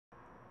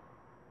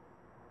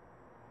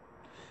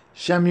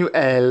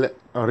Shemuel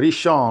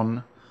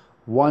Rishon,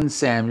 1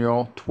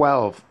 Samuel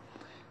 12.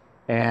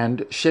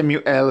 And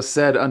Shemuel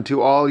said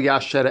unto all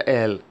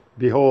Yashar'el,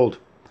 Behold,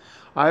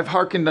 I have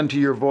hearkened unto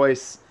your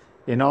voice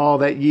in all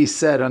that ye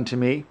said unto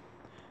me,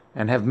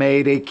 and have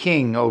made a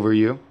king over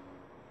you.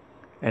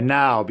 And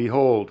now,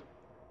 behold,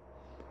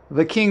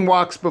 the king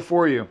walks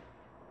before you,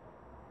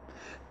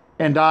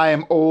 and I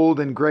am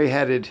old and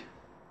gray-headed,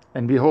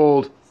 and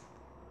behold,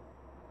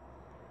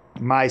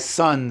 my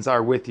sons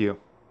are with you.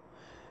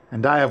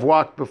 And I have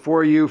walked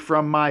before you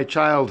from my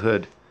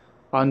childhood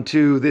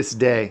unto this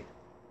day.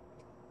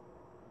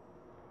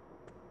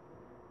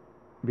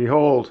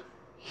 Behold,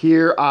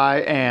 here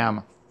I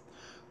am,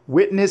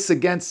 witness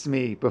against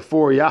me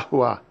before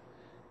Yahuwah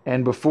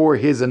and before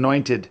his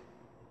anointed.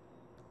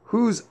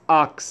 Whose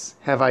ox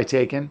have I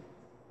taken?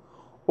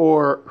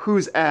 Or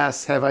whose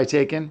ass have I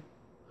taken?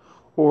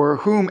 Or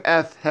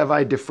whometh have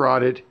I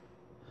defrauded?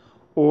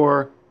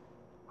 Or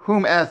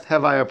whometh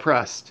have I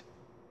oppressed?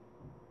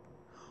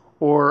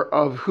 Or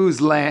of whose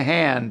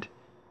hand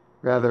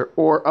have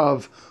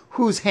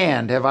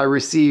I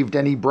received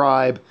any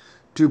bribe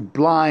to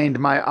blind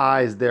my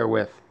eyes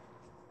therewith?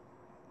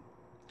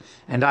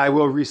 And I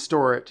will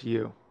restore it to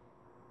you.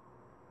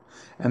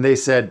 And they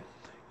said,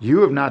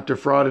 You have not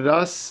defrauded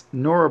us,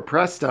 nor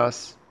oppressed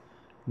us,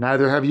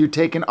 neither have you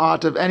taken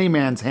aught of any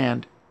man's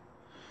hand.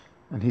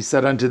 And he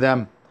said unto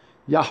them,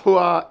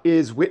 Yahuwah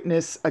is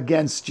witness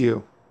against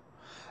you,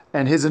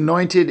 and his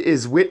anointed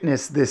is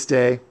witness this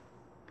day,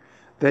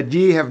 that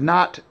ye have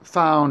not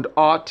found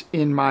aught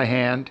in my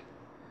hand.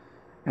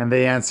 And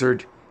they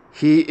answered,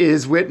 He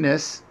is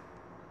witness.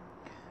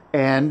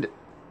 And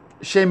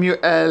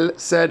Shemuel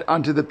said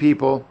unto the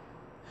people,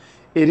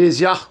 It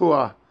is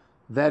Yahuwah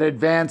that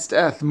advanced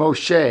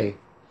Moshe,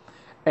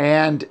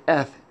 and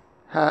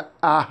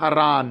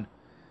Aharon,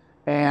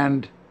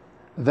 and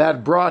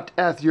that brought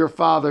your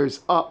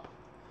fathers up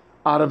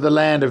out of the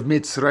land of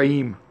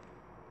Mitzrayim.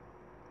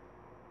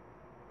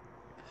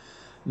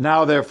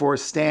 Now therefore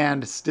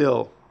stand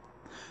still,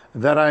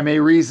 that I may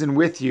reason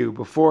with you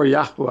before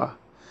Yahuwah,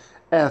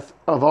 of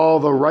all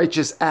the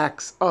righteous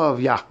acts of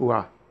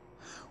Yahuwah,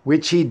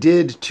 which he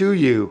did to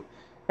you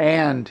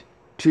and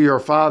to your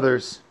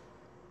fathers.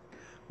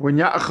 When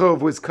Yaakov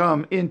was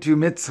come into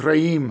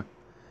Mitzrayim,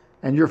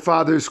 and your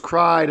fathers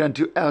cried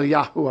unto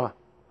Yahuwah,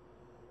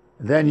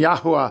 then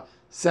Yahuwah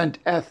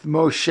sent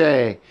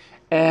Moshe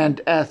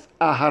and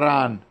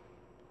Aharon,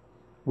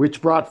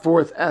 which brought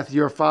forth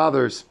your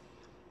fathers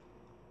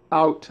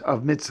out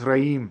of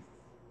Mitzrayim,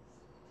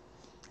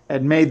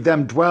 and made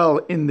them dwell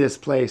in this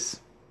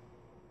place.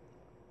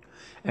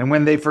 And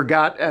when they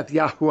forgot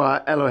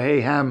Yahuwah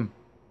Elohim,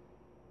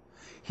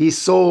 he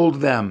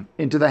sold them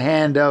into the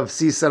hand of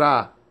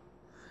Sisera,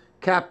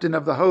 captain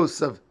of the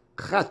hosts of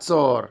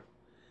Chatzor,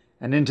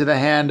 and into the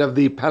hand of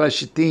the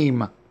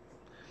Pelishtim,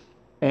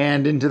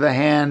 and into the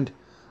hand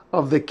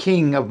of the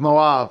king of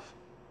Moab.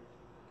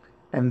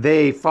 And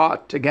they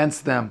fought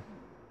against them.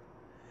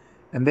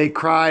 And they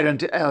cried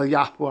unto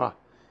Yahuwah,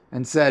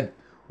 and said,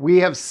 We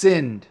have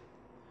sinned,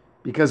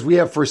 because we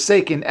have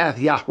forsaken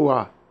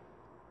Yahuwah,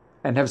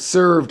 and have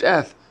served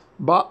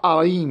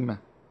Baalim,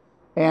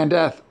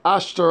 and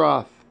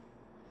Ashtaroth.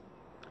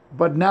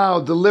 But now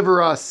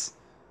deliver us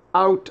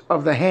out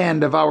of the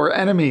hand of our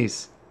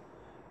enemies,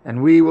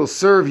 and we will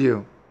serve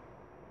you.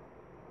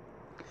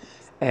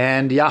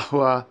 And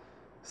Yahuwah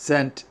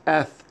sent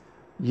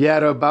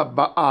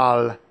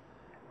Yerubbaal,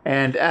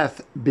 and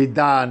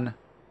Bidan,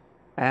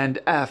 and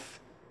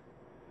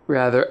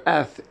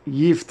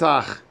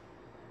Yiftach,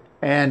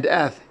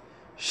 and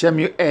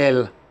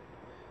Shemuel,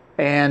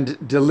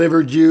 and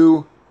delivered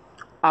you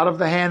out of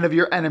the hand of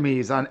your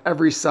enemies on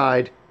every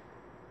side,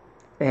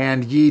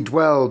 and ye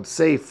dwelled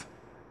safe.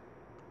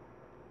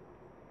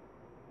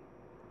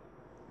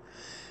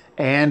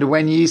 And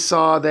when ye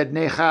saw that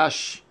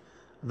Nahash,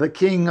 the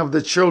king of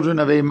the children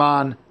of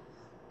Ammon,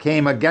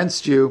 came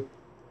against you,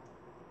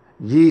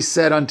 ye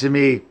said unto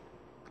me,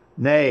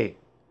 Nay,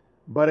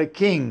 but a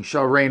king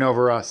shall reign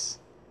over us,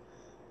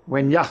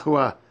 when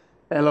Yahuwah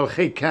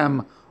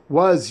Elohim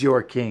was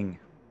your king.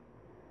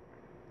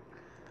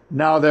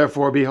 Now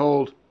therefore,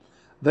 behold,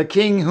 the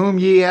king whom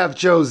ye have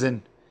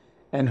chosen,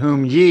 and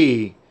whom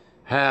ye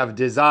have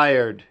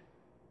desired.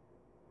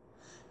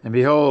 And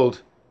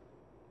behold,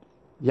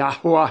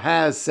 Yahuwah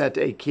has set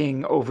a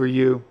king over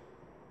you.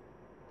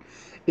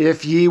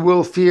 If ye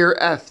will fear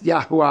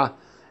Yahuwah,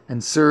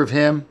 and serve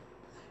him,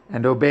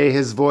 and obey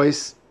his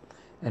voice,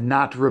 and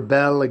not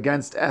rebel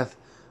against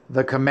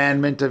the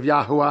commandment of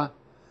Yahuwah,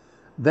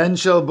 then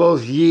shall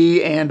both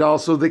ye and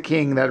also the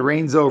king that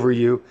reigns over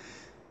you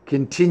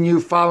continue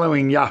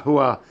following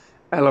Yahuwah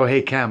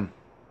Elohim.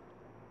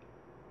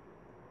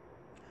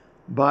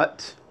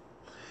 But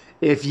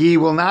if ye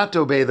will not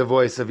obey the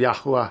voice of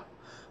Yahuwah,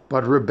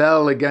 but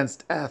rebel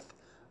against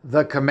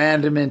the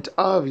commandment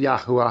of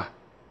Yahuwah,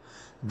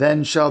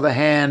 then shall the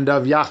hand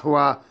of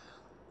Yahuwah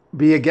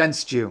be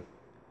against you,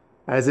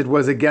 as it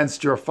was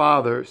against your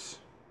fathers.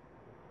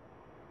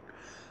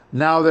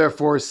 Now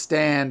therefore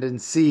stand and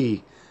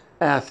see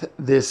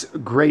this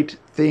great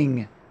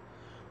thing,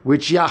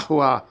 which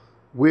Yahuwah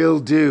will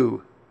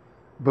do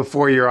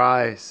before your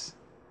eyes.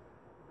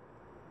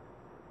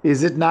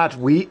 Is it not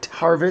wheat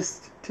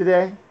harvest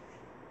today?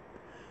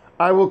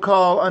 I will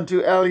call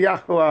unto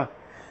Yahuwah,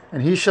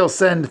 and he shall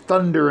send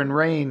thunder and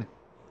rain,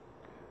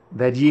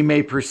 that ye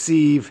may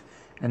perceive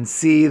and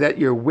see that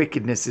your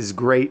wickedness is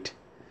great,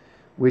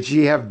 which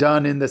ye have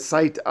done in the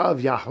sight of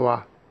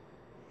Yahuwah,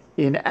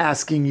 in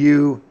asking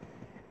you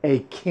a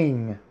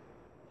king.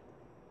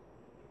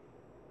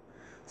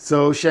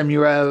 So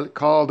Shemuel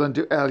called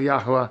unto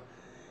Yahuwah,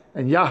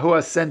 and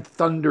Yahuwah sent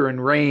thunder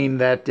and rain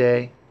that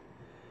day.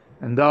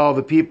 And all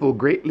the people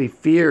greatly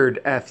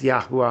feared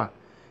Yahuwah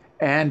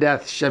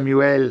and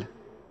Shemuel.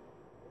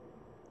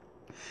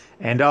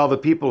 And all the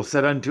people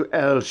said unto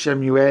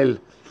Shemuel,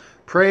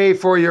 Pray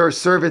for your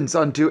servants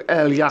unto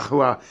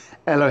Yahuwah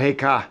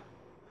Eloheka,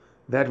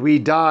 that we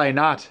die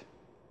not.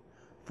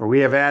 For we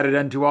have added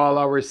unto all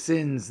our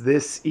sins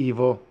this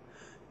evil,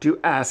 to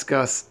ask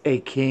us a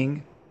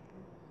king.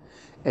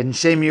 And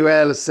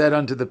Shemuel said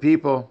unto the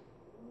people,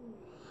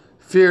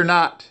 Fear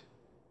not,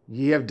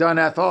 ye have done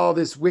all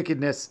this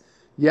wickedness,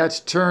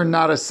 yet turn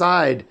not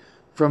aside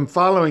from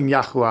following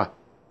Yahuwah,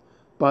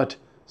 but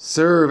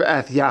serve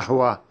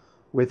Yahuwah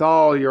with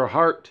all your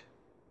heart.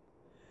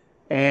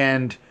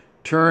 And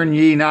turn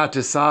ye not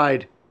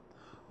aside,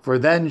 for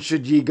then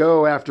should ye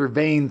go after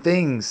vain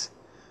things,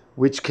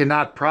 which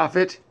cannot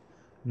profit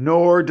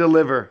nor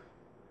deliver,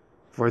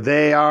 for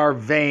they are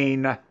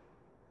vain.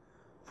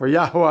 For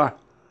Yahuwah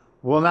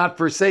will not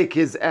forsake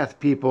his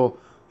people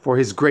for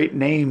his great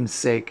name's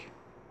sake,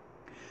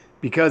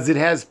 because it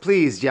has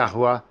pleased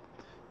Yahuwah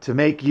to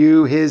make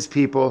you his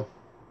people.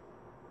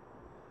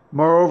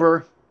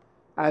 Moreover,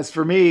 as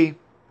for me,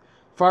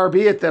 far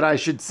be it that I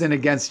should sin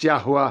against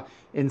Yahuwah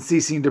in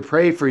ceasing to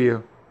pray for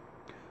you,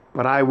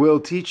 but I will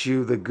teach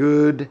you the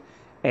good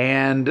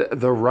and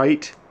the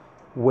right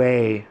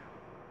way.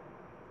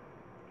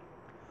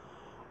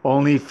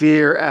 Only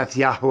fear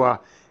Yahuwah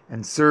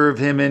and serve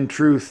him in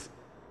truth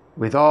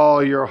with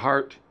all your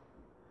heart.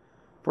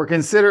 For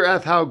consider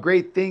how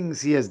great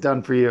things he has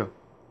done for you.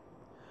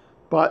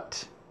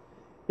 But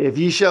if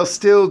ye shall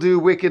still do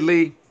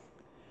wickedly,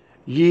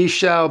 ye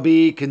shall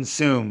be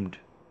consumed,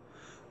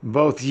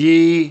 both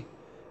ye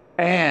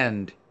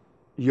and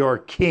your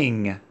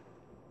king.